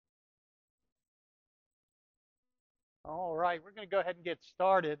All right, we're going to go ahead and get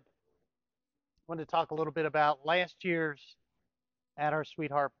started. I want to talk a little bit about last year's at our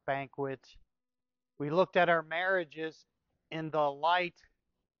sweetheart banquet. We looked at our marriages in the light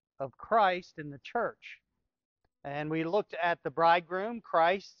of Christ in the church. And we looked at the bridegroom,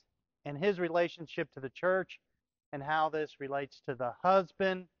 Christ, and his relationship to the church and how this relates to the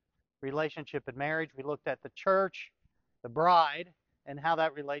husband, relationship in marriage. We looked at the church, the bride, and how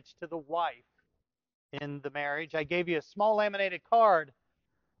that relates to the wife in the marriage. I gave you a small laminated card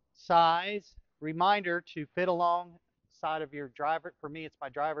size reminder to fit alongside of your driver. For me, it's my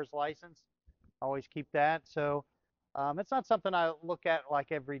driver's license. I always keep that. So it's not something I look at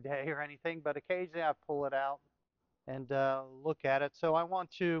like every day or anything, but occasionally I pull it out and look at it. So I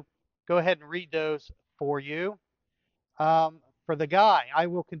want to go ahead and read those for you. For the guy, I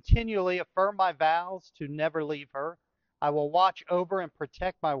will continually affirm my vows to never leave her. I will watch over and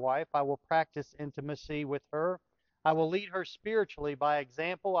protect my wife. I will practice intimacy with her. I will lead her spiritually by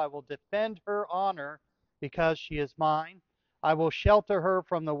example. I will defend her honor because she is mine. I will shelter her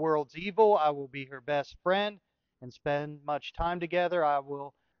from the world's evil. I will be her best friend and spend much time together. I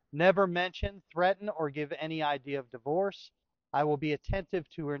will never mention, threaten, or give any idea of divorce. I will be attentive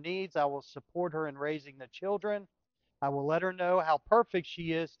to her needs. I will support her in raising the children. I will let her know how perfect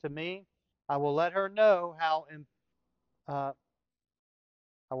she is to me. I will let her know uh,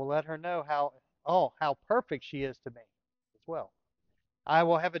 I will let her know how perfect she is to me as well. I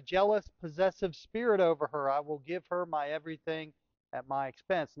will have a jealous, possessive spirit over her. I will give her my everything at my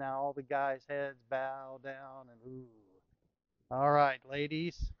expense. Now all the guys' heads bow down and ooh. All right,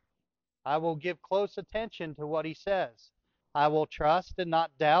 ladies. I will give close attention to what he says. I will trust and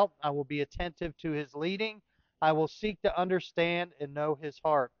not doubt. I will be attentive to his leading. I will seek to understand and know his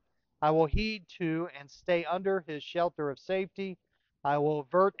heart. I will heed to and stay under his shelter of safety. I will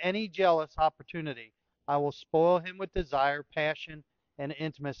avert any jealous opportunity. I will spoil him with desire, passion, and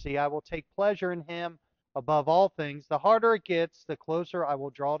intimacy. I will take pleasure in him above all things. The harder it gets, the closer I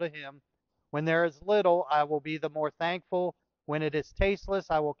will draw to him. When there is little, I will be the more thankful. When it is tasteless,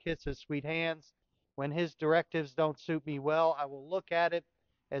 I will kiss his sweet hands. When his directives don't suit me well, I will look at it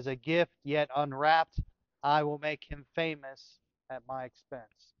as a gift yet unwrapped. I will make him famous at my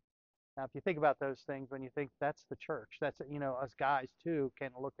expense. Now, if you think about those things, when you think that's the church, that's, us guys too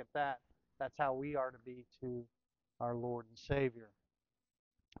can look at that. That's how we are to be to our Lord and Savior.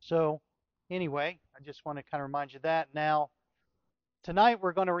 So, anyway, I just want to kind of remind you that. Now, tonight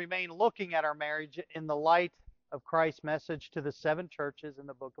we're going to remain looking at our marriage in the light of Christ's message to the seven churches in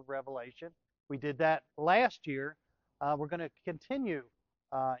the book of Revelation. We did that last year. We're going to continue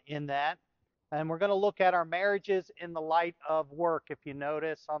in that. And we're going to look at our marriages in the light of work. If you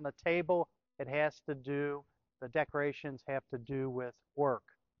notice on the table, the decorations have to do with work.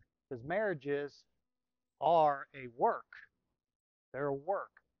 Because marriages are a work, they're a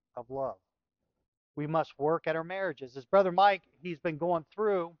work of love. We must work at our marriages. As Brother Mike, he's been going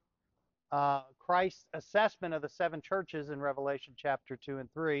through Christ's assessment of the seven churches in Revelation chapter 2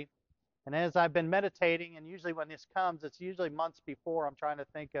 and 3. And as I've been meditating, and usually when this comes, it's usually months before, I'm trying to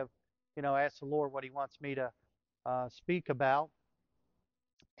think of, ask the Lord what he wants me to speak about.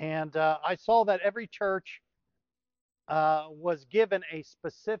 And I saw that every church was given a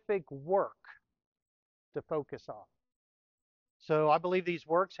specific work to focus on. So I believe these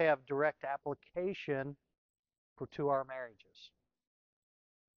works have direct application to our marriages.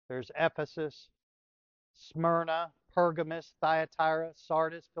 There's Ephesus, Smyrna, Pergamus, Thyatira,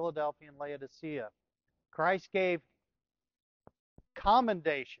 Sardis, Philadelphia, and Laodicea. Christ gave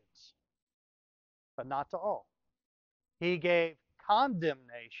commendations, but not to all. He gave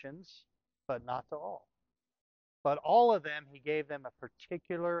condemnations, but not to all. But all of them, he gave them a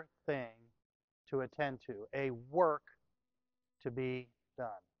particular thing to attend to, a work to be done.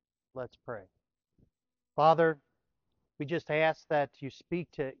 Let's pray. Father, we just ask that you speak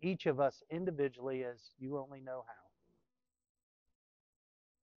to each of us individually as you only know how.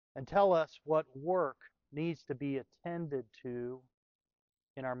 And tell us what work needs to be attended to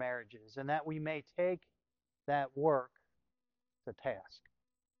in our marriages, and that we may take that work to task.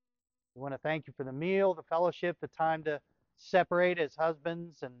 We want to thank you for the meal, the fellowship, the time to separate as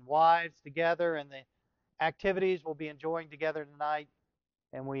husbands and wives together, and the activities we'll be enjoying together tonight.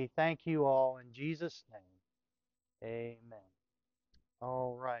 And we thank you all in Jesus' name. Amen.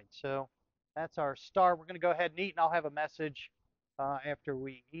 All right, so that's our start. We're going to go ahead and eat, and I'll have a message after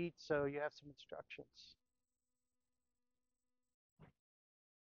we eat, so you have some instructions.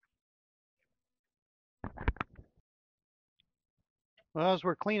 Well, as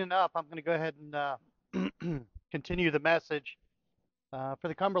we're cleaning up, I'm going to go ahead and continue the message for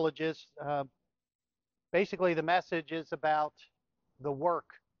the Cumberledges. Basically, the message is about the work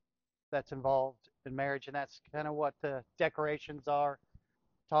that's involved in marriage, and that's kind of what the decorations are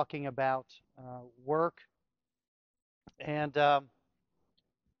talking about work. And so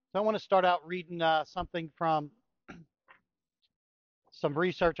I want to start out reading something from some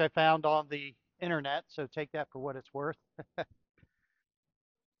research I found on the internet, so take that for what it's worth. It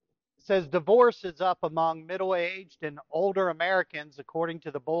says divorce is up among middle-aged and older Americans, according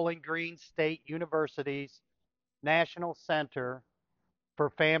to the Bowling Green State University's National Center for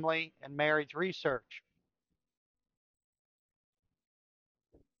Family and Marriage Research.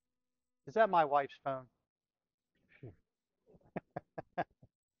 Is that my wife's phone?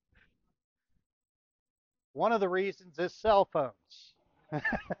 One of the reasons is cell phones.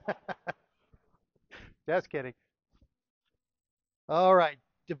 Just kidding. All right.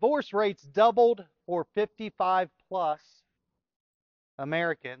 Divorce rates doubled for 55 plus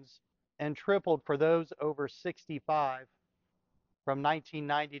Americans and tripled for those over 65 from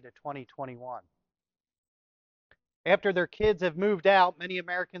 1990 to 2021. After their kids have moved out, many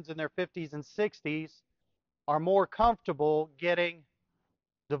Americans in their 50s and 60s are more comfortable getting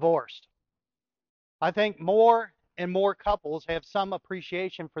divorced. I think more and more couples have some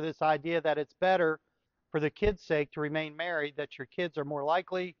appreciation for this idea that it's better for the kids' sake to remain married, that your kids are more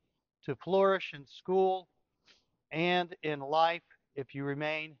likely to flourish in school and in life if you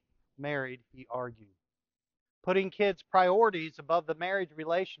remain married, he argued. Putting kids' priorities above the marriage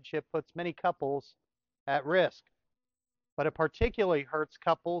relationship puts many couples at risk, but it particularly hurts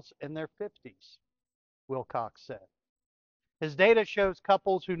couples in their 50s, Wilcox said. His data shows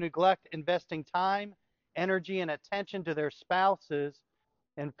couples who neglect investing time, energy, and attention to their spouses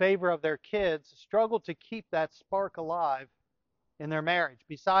in favor of their kids struggle to keep that spark alive in their marriage.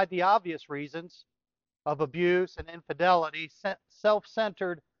 Beside the obvious reasons of abuse and infidelity,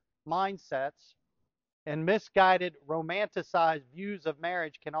 self-centered mindsets and misguided, romanticized views of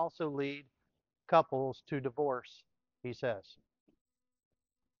marriage can also lead couples to divorce, he says.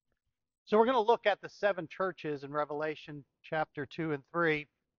 So we're going to look at the 7 churches in Revelation chapter 2 and 3,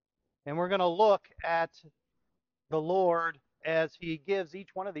 and we're going to look at the Lord as he gives each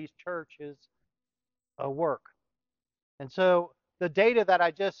one of these churches a work. And so the data that I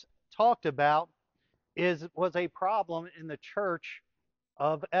just talked about was a problem in the church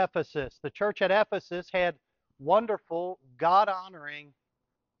of Ephesus. The church at Ephesus had wonderful, God-honoring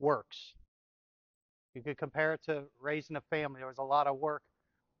works. You could compare it to raising a family. There was a lot of work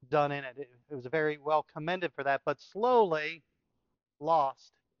done in it. It was very well commended for that, but slowly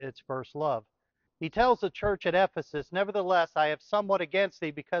lost its first love. He tells the church at Ephesus, nevertheless, I have somewhat against thee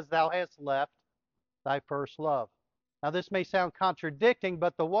because thou hast left thy first love. Now, this may sound contradicting,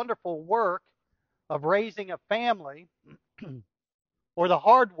 but the wonderful work of raising a family or the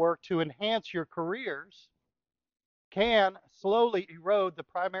hard work to enhance your careers can slowly erode the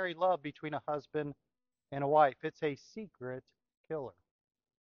primary love between a husband and a wife. It's a secret killer.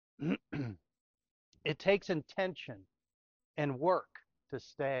 It takes intention and work to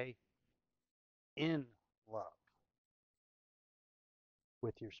stay in love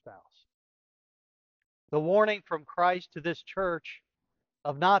with your spouse. The warning from Christ to this church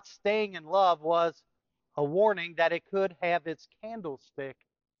of not staying in love was a warning that it could have its candlestick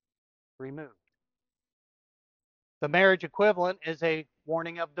removed. The marriage equivalent is a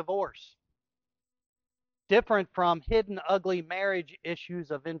warning of divorce. Different from hidden ugly marriage issues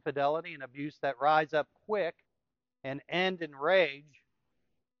of infidelity and abuse that rise up quick and end in rage,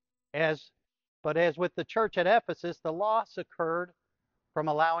 but as with the church at Ephesus, the loss occurred from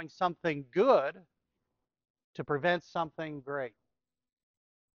allowing something good to prevent something great.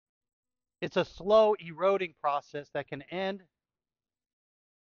 It's a slow eroding process that can end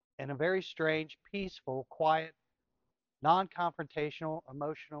in a very strange, peaceful, quiet, non-confrontational,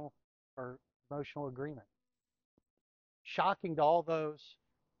 emotional agreement. Shocking to all those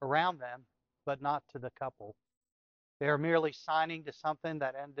around them, but not to the couple. They are merely signing to something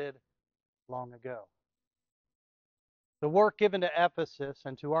that ended long ago. The work given to Ephesus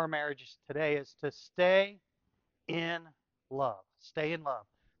and to our marriages today is to stay in love. Stay in love.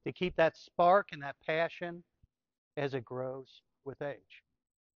 To keep that spark and that passion as it grows with age.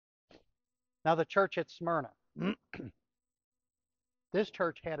 Now, the church at Smyrna. This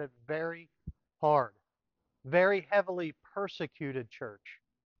church had it very hard, very heavily persecuted church.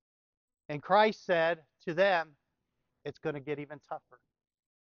 And Christ said to them, it's going to get even tougher.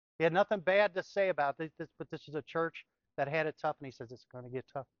 He had nothing bad to say about this, but this is a church that had it tough, and he says it's going to get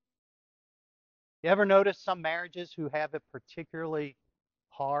tough. You ever notice some marriages who have it particularly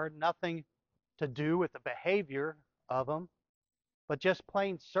hard? Nothing to do with the behavior of them, but just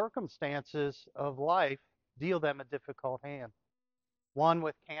plain circumstances of life deal them a difficult hand. One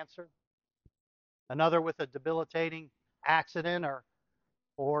with cancer, another with a debilitating accident,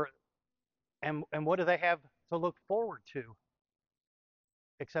 or and what do they have to look forward to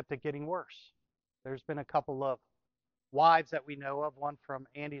except it getting worse? There's been a couple of wives that we know of, one from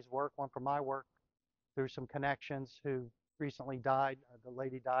Andy's work, one from my work, through some connections, who recently died. The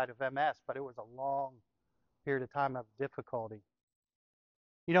lady died of MS, but it was a long period of time of difficulty.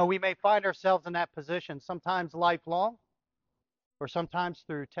 You know, we may find ourselves in that position, sometimes lifelong, or sometimes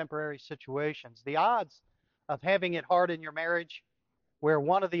through temporary situations. The odds of having it hard in your marriage, where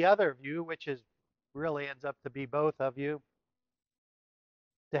one or the other of you, which is really ends up to be both of you,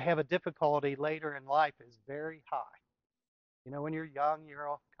 to have a difficulty later in life is very high. You know, when you're young, you're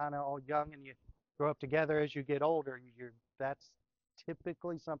all kind of all young, and you grow up together. As you get older, that's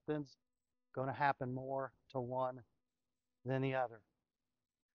typically something's going to happen more to one than the other.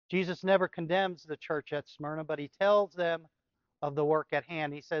 Jesus never condemns the church at Smyrna, but he tells them of the work at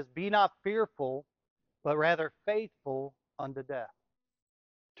hand. He says, "Be not fearful, but rather faithful unto death."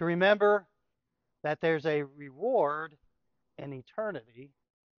 To remember that there's a reward in eternity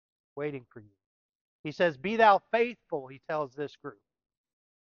waiting for you. He says, "Be thou faithful," he tells this group,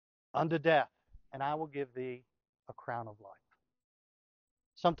 "unto death, and I will give thee a crown of life."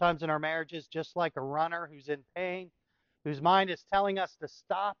 Sometimes in our marriages, just like a runner who's in pain, whose mind is telling us to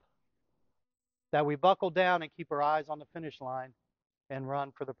stop, that we buckle down and keep our eyes on the finish line and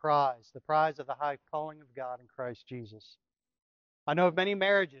run for the prize of the high calling of God in Christ Jesus. I know of many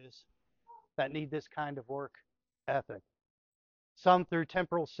marriages that need this kind of work ethic. Some through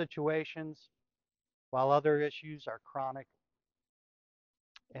temporal situations, while other issues are chronic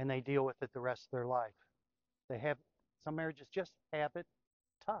and they deal with it the rest of their life. Some marriages just have it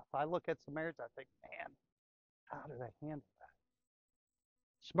tough. I look at some marriages, I think, man, how do they handle that?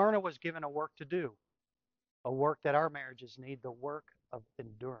 Smyrna was given a work to do, a work that our marriages need, the work of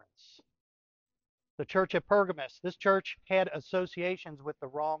endurance. The church at Pergamos, this church had associations with the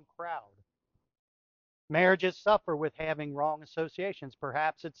wrong crowd. Marriages suffer with having wrong associations.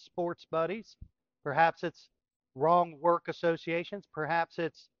 Perhaps it's sports buddies. Perhaps it's wrong work associations. Perhaps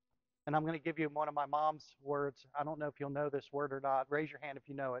it's, and I'm going to give you one of my mom's words. I don't know if you'll know this word or not. Raise your hand if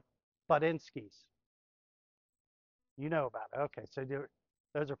you know it. Budinskis. You know about it. Okay, so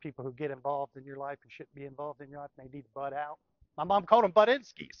those are people who get involved in your life and shouldn't be involved in your life, and they need to butt out. My mom called them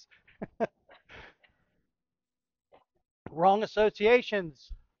Budinskis. Wrong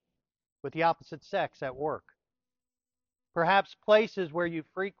associations with the opposite sex at work. Perhaps places where you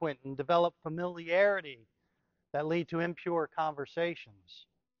frequent and develop familiarity that lead to impure conversations.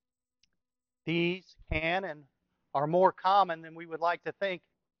 These can and are more common than we would like to think,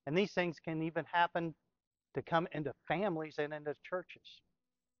 and these things can even happen to come into families and into churches.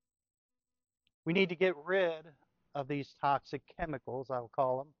 We need to get rid of these toxic chemicals, I'll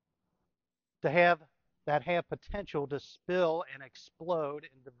call them, that have potential to spill and explode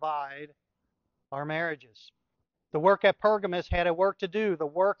and divide our marriages. The work at Pergamos had a work to do, the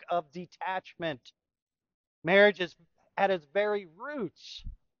work of detachment. Marriage is, at its very roots,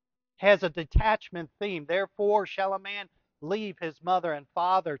 has a detachment theme. Therefore shall a man leave his mother and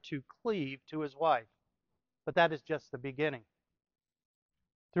father to cleave to his wife. But that is just the beginning.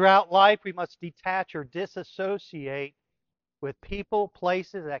 Throughout life, we must detach or disassociate with people,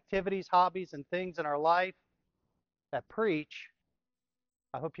 places, activities, hobbies, and things in our life that preach,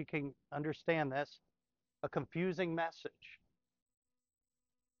 I hope you can understand this, a confusing message.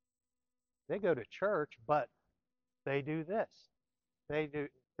 They go to church, but they do this. They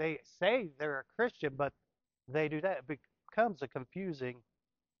say they're a Christian, but they do that. It becomes a confusing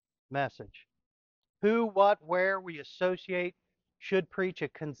message. Who, what, where we associate should preach a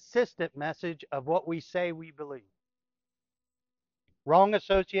consistent message of what we say we believe. Wrong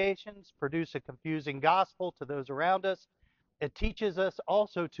associations produce a confusing gospel to those around us. It teaches us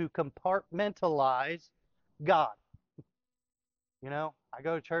also to compartmentalize God. You know, I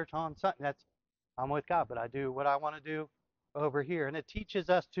go to church on Sunday. I'm with God, but I do what I want to do over here. And it teaches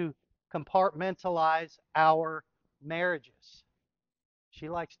us to compartmentalize our marriages. She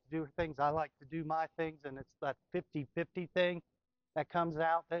likes to do her things. I like to do my things. And it's that 50-50 thing that comes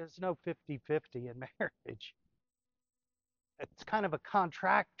out. There's no 50-50 in marriage. It's kind of a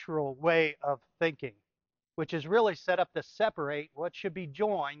contractual way of thinking, which is really set up to separate what should be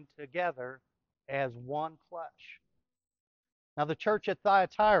joined together as one flesh. Now, the church at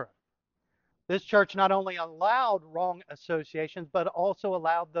Thyatira, this church not only allowed wrong associations, but also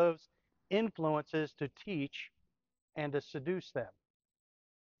allowed those influences to teach and to seduce them.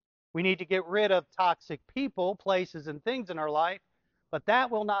 We need to get rid of toxic people, places, and things in our life But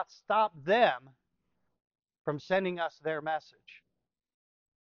that will not stop them from sending us their message.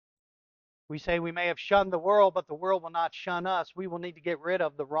 We say we may have shunned the world, but the world will not shun us. We will need to get rid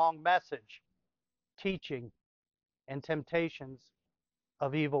of the wrong message, teaching, and temptations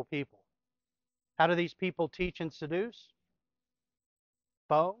of evil people. How do these people teach and seduce?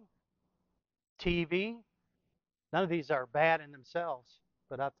 Phone, TV. None of these are bad in themselves,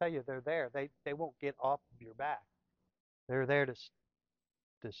 but I'll tell you, they're there. They won't get off of your back. They're there to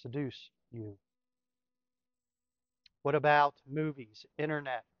seduce you. What about movies,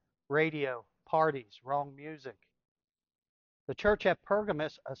 internet, radio, parties, wrong music? The church at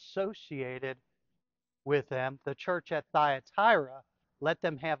Pergamos associated with them. The church at Thyatira let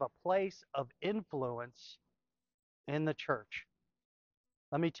them have a place of influence in the church.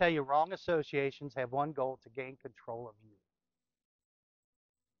 Let me tell you, wrong associations have one goal: to gain control of you.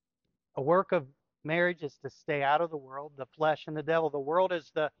 A work of marriage is to stay out of the world, the flesh, and the devil. The world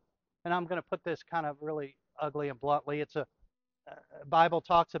is and I'm going to put this kind of really ugly and bluntly, Bible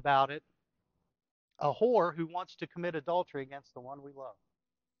talks about it, a whore who wants to commit adultery against the one we love.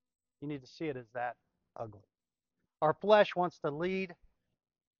 You need to see it as that ugly. Our flesh wants to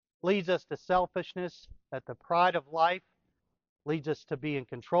leads us to selfishness, that the pride of life leads us to be in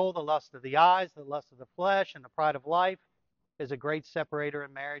control. The lust of the eyes, the lust of the flesh, and the pride of life is a great separator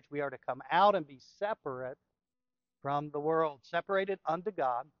in marriage. We are to come out and be separate from the world, separated unto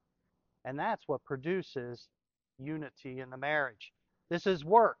God, and that's what produces unity in the marriage. This is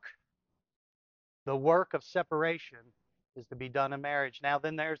work. The work of separation is to be done in marriage. Now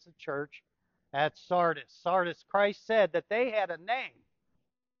then, there's the church at Sardis. Sardis, Christ said that they had a name,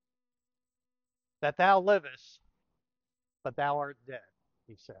 that thou livest, but thou art dead,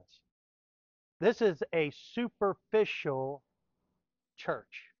 he says. This is a superficial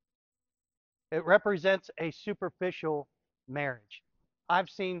church. It represents a superficial marriage. I've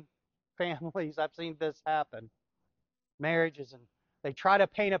seen families, I've seen this happen, marriages, and they try to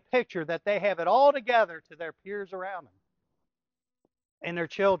paint a picture that they have it all together to their peers around them and their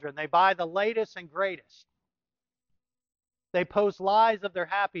children. They buy the latest and greatest. They post lies of their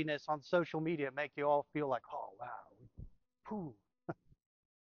happiness on social media, make you all feel like, oh, wow. Whew.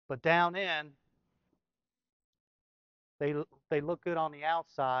 But down in, they look good on the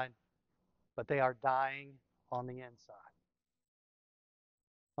outside, but they are dying on the inside.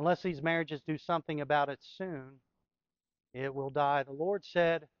 Unless these marriages do something about it soon, it will die. The Lord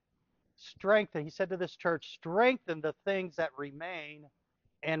said, strengthen, he said to this church, strengthen the things that remain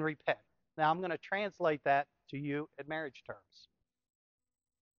and repent. Now I'm going to translate that to you in marriage terms.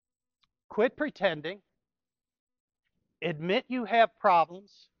 Quit pretending. Admit you have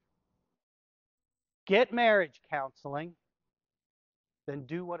problems. Get marriage counseling. Then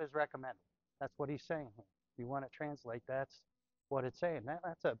do what is recommended. That's what he's saying here. If you want to translate, that's what it's saying.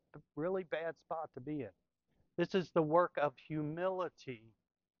 That's a really bad spot to be in. This is the work of humility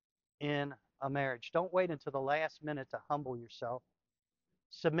in a marriage. Don't wait until the last minute to humble yourself.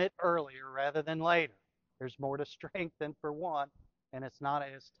 Submit earlier rather than later. There's more to strengthen for one, and it's not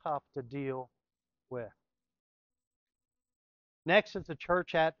as tough to deal with. Next is the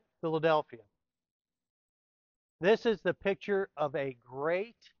church at Philadelphia. This is the picture of a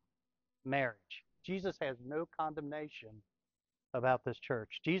great marriage. Jesus has no condemnation about this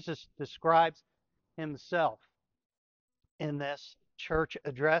church. Jesus describes himself in this church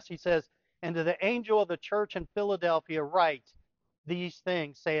address. He says, and to the angel of the church in Philadelphia write, these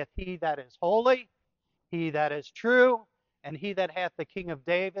things saith he that is holy, he that is true, and he that hath the King of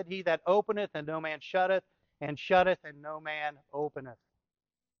David, he that openeth and no man shutteth, and shutteth and no man openeth.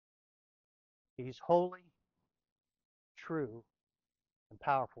 He's holy, true, and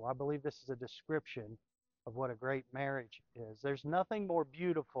powerful. I believe this is a description of what a great marriage is. There's nothing more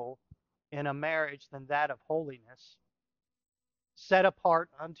beautiful in a marriage than that of holiness, set apart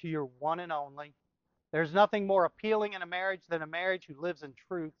unto your one and only. There's nothing more appealing in a marriage than a marriage who lives in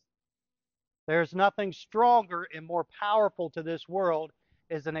truth. There's nothing stronger and more powerful to this world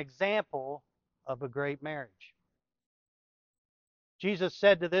as an example of a great marriage. Jesus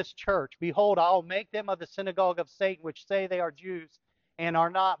said to this church, behold, I will make them of the synagogue of Satan, which say they are Jews and are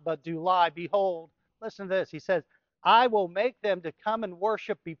not, but do lie. Behold, listen to this. He says, I will make them to come and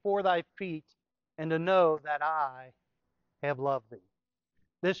worship before thy feet and to know that I have loved thee.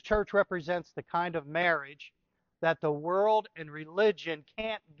 This church represents the kind of marriage that the world and religion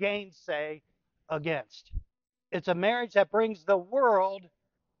can't gainsay against. It's a marriage that brings the world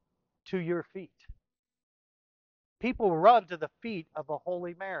to your feet. People run to the feet of a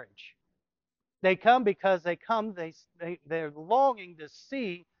holy marriage. They come because they're longing to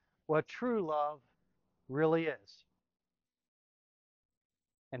see what true love really is.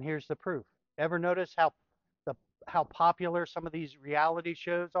 And here's the proof. Ever notice the how popular some of these reality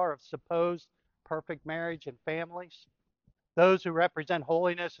shows are of supposed perfect marriage and families? Those who represent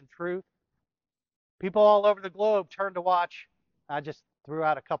holiness and truth. People all over the globe turn to watch. I just threw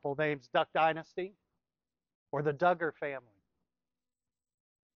out a couple of names: Duck Dynasty or the Duggar family.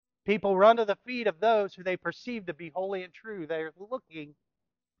 People run to the feet of those who they perceive to be holy and true. They're looking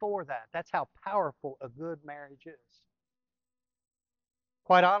for that. That's how powerful a good marriage is.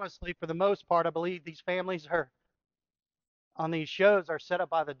 Quite honestly, for the most part, I believe these families are on these shows are set up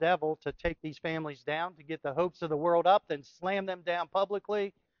by the devil to take these families down, to get the hopes of the world up, then slam them down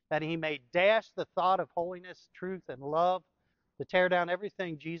publicly, that he may dash the thought of holiness, truth, and love, to tear down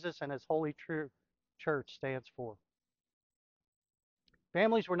everything Jesus and his holy true church stands for.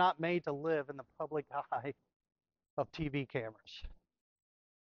 Families were not made to live in the public eye of TV cameras.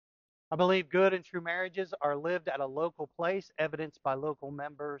 I believe good and true marriages are lived at a local place, evidenced by local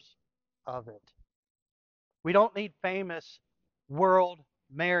members of it. We don't need famous world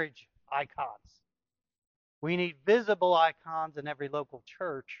marriage icons. We need visible icons in every local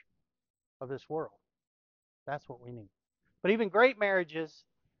church of this world. That's what we need. But even great marriages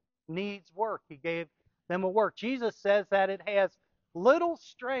needs work. He gave them a work. Jesus says that it has little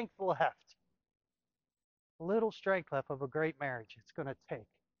strength left. Little strength left of a great marriage. It's going to take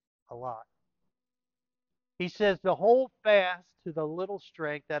a lot. He says to hold fast to the little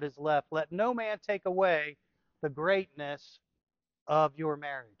strength that is left. Let no man take away the greatness of your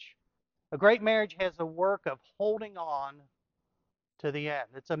marriage. A great marriage has the work of holding on to the end.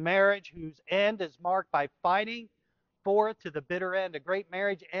 It's a marriage whose end is marked by fighting for it to the bitter end. A great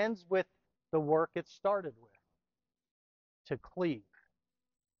marriage ends with the work it started with, to cleave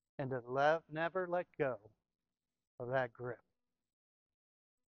and to never let go of that grip.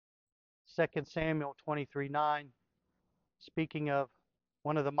 2 Samuel 23:9, speaking of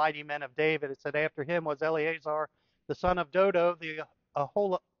one of the mighty men of David, it said, after him was Eleazar, the son of Dodo, the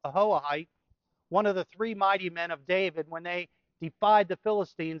Ahoahite, one of the three mighty men of David, when they defied the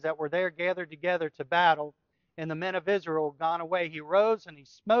Philistines that were there gathered together to battle, and the men of Israel gone away. He rose and he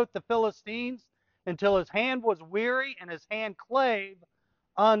smote the Philistines until his hand was weary and his hand clave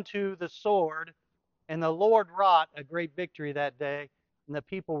unto the sword. And the Lord wrought a great victory that day, and the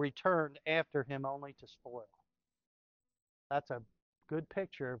people returned after him only to spoil. That's a good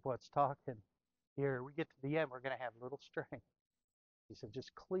picture of what's talking here. We get to the end, we're going to have little strength. He said,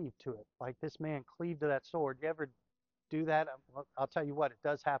 just cleave to it, like this man cleaved to that sword. You ever do that? I'll tell you what, it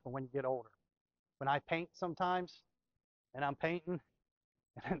does happen when you get older. When I paint sometimes, and I'm painting,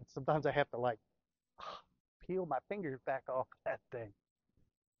 and sometimes I have to like peel my fingers back off that thing.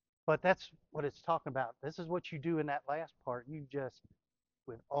 But that's what it's talking about. This is what you do in that last part. You just,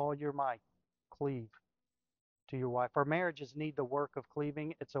 with all your might, cleave to your wife. Our marriages need the work of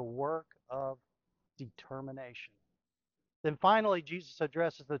cleaving. It's a work of determination. Then finally, Jesus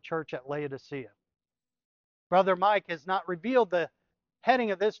addresses the church at Laodicea. Brother Mike has not revealed the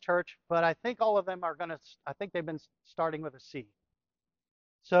heading of this church, but I think all of them are going to, I think they've been starting with a C.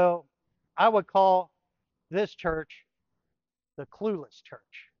 So I would call this church the clueless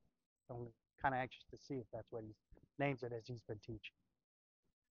church. I'm kind of anxious to see if that's what he names it as he's been teaching.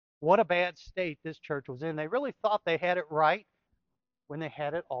 What a bad state this church was in. They really thought they had it right when they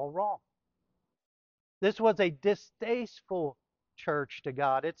had it all wrong. This was a distasteful church to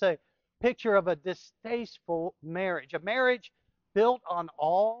God. It's a picture of a distasteful marriage. A marriage built on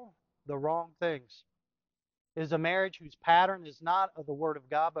all the wrong things. It is a marriage whose pattern is not of the Word of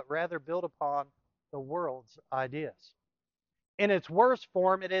God, but rather built upon the world's ideas. In its worst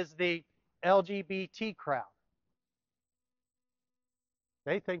form, it is the LGBT crowd.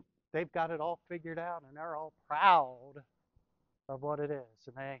 They think they've got it all figured out, and they're all proud of what it is,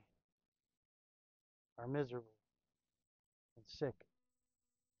 and they are miserable and sick.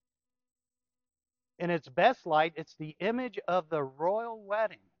 In its best light, it's the image of the royal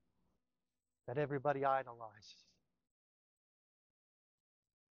wedding that everybody idolizes.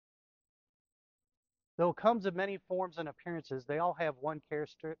 Though it comes in many forms and appearances, they all have one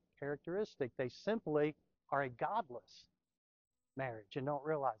characteristic. They simply are a godless marriage and don't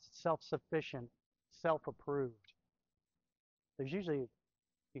realize it's self-sufficient, self-approved. There's usually,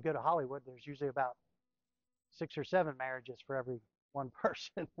 you go to Hollywood, there's usually about 6 or 7 marriages for every one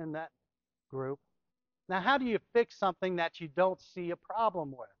person in that group. Now, how do you fix something that you don't see a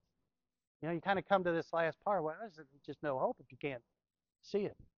problem with? You know, you kind of come to this last part. Well, there's just no hope if you can't see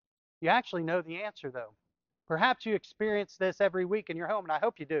it. You actually know the answer, though. Perhaps you experience this every week in your home, and I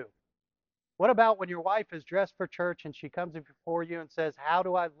hope you do. What about when your wife is dressed for church and she comes before you and says, how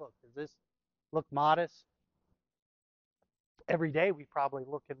do I look? Does this look modest? Every day we probably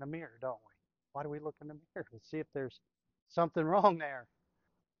look in the mirror, don't we? Why do we look in the mirror? To see if there's something wrong there.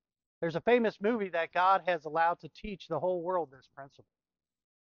 There's a famous movie that God has allowed to teach the whole world this principle.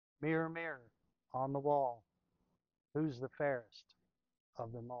 Mirror, mirror on the wall, who's the fairest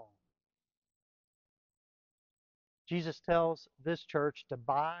of them all? Jesus tells this church to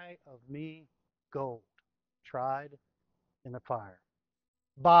buy of me gold, tried in the fire.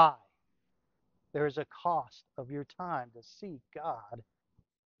 Buy. There is a cost of your time to seek God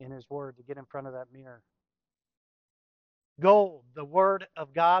in His Word, to get in front of that mirror. Gold, the Word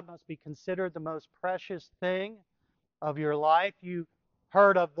of God, must be considered the most precious thing of your life. You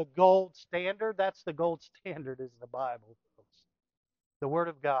heard of the gold standard? That's the gold standard, is the Bible, folks. The Word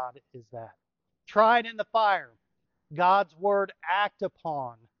of God is that. Tried in the fire. God's Word act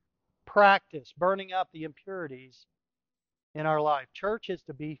upon, practice, burning up the impurities in our life. Church is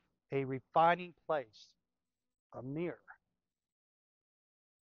to be a refining place, a mirror.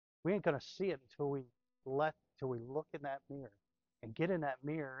 We ain't going to see it until we look in that mirror and get in that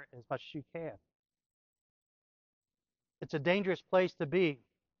mirror as much as you can. It's a dangerous place to be.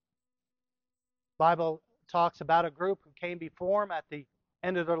 Bible talks about a group who came before Him at the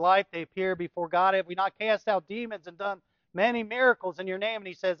end of their life. They appear before God. Have we not cast out demons and done many miracles in your name? And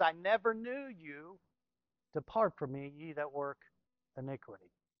He says, I never knew you. Depart from me, ye that work iniquity.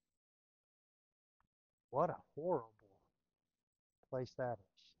 What a horrible place that is.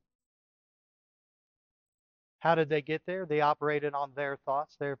 How did they get there? They operated on their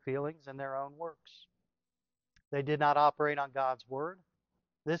thoughts, their feelings, and their own works. They did not operate on God's Word.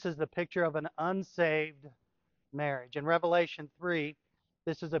 This is the picture of an unsaved marriage. In Revelation 3,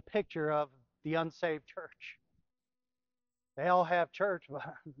 this is a picture of the unsaved church. They all have church, but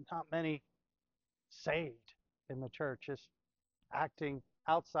not many saved in the church, just acting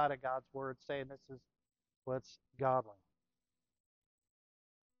outside of God's Word, saying this is what's godly.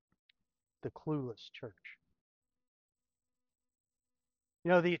 The clueless church. You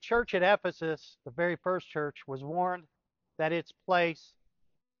know, the church at Ephesus, the very first church, was warned that its place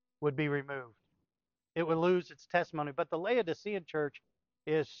would be removed. It would lose its testimony. But the Laodicean church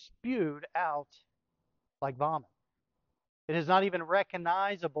is spewed out like vomit. It is not even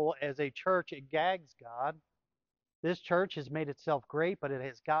recognizable as a church. It gags God. This church has made itself great, but it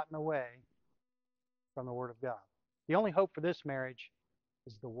has gotten away from the Word of God. The only hope for this marriage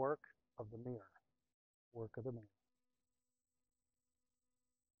is the work of the mirror. Work of the mirror.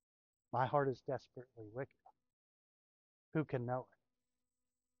 My heart is desperately wicked. Who can know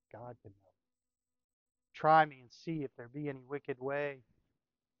it? God can know it. Try me and see if there be any wicked way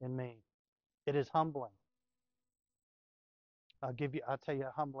in me. It is humbling. I'll tell you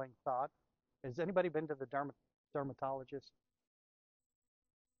a humbling thought. Has anybody been to the dermatologist?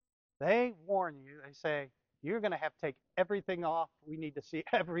 They warn you, they say, you're going to have to take everything off. We need to see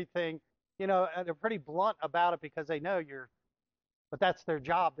everything. You know, and they're pretty blunt about it because they know but that's their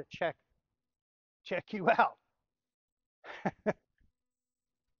job to check you out.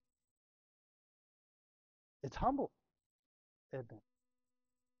 It's humble, isn't it?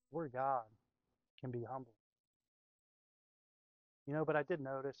 Word God can be humble. You know, but I did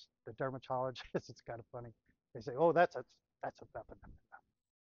notice the dermatologist, it's kind of funny. They say, oh, that's a nothing.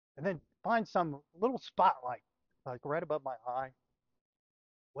 And then find some little spot like right above my eye.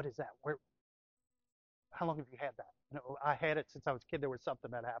 What is that? How long have you had that? You know, I had it since I was a kid. There was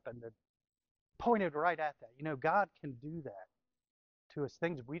something that happened that pointed right at that. You know, God can do that to us,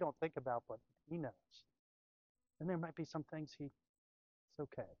 things we don't think about, but He knows. And there might be some things it's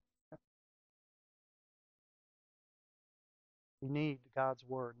okay. We need God's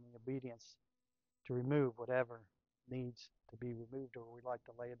Word and the obedience to remove whatever needs to be removed, or we like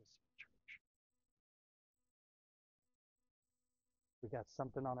to lay it as church. We got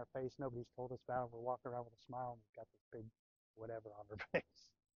something on our face nobody's told us about. We're walking around with a smile and we've got this big whatever on our face.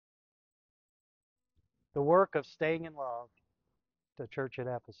 The work of staying in love, the church at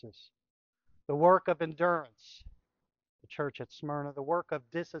Ephesus. The work of endurance, the church at Smyrna. The work of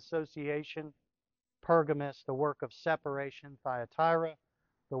disassociation, Pergamos. The work of separation, Thyatira.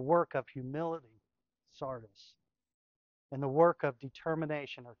 The work of humility, Sardis. And the work of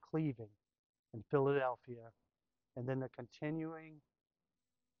determination or cleaving in Philadelphia. And then the continuing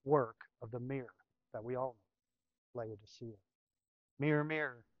work of the mirror that we all know, Laodicea. Mirror,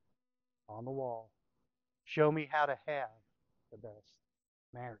 mirror on the wall, show me how to have the best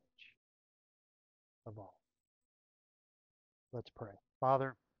marriage of all. Let's pray.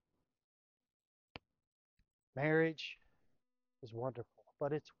 Father, marriage is wonderful,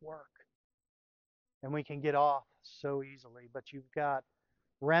 but it's work. And we can get off so easily, but you've got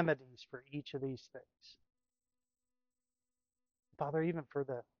remedies for each of these things. Father, even for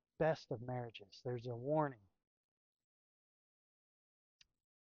the best of marriages, there's a warning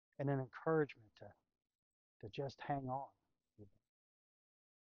and an encouragement to just hang on.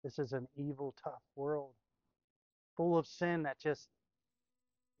 This is an evil, tough world full of sin that just,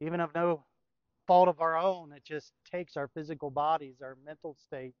 even of no fault of our own, it just takes our physical bodies, our mental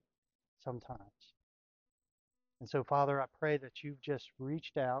state sometimes. And so, Father, I pray that you've just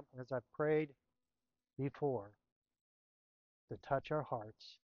reached out, as I've prayed before, to touch our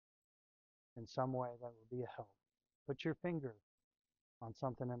hearts in some way that will be a help. Put your finger on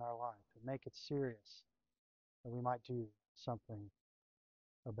something in our life and make it serious, that we might do something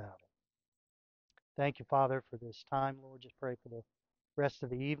about it. Thank you, Father, for this time. Lord, just pray for the rest of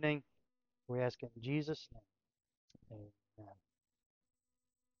the evening. We ask it in Jesus' name. Amen.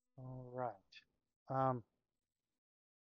 All right.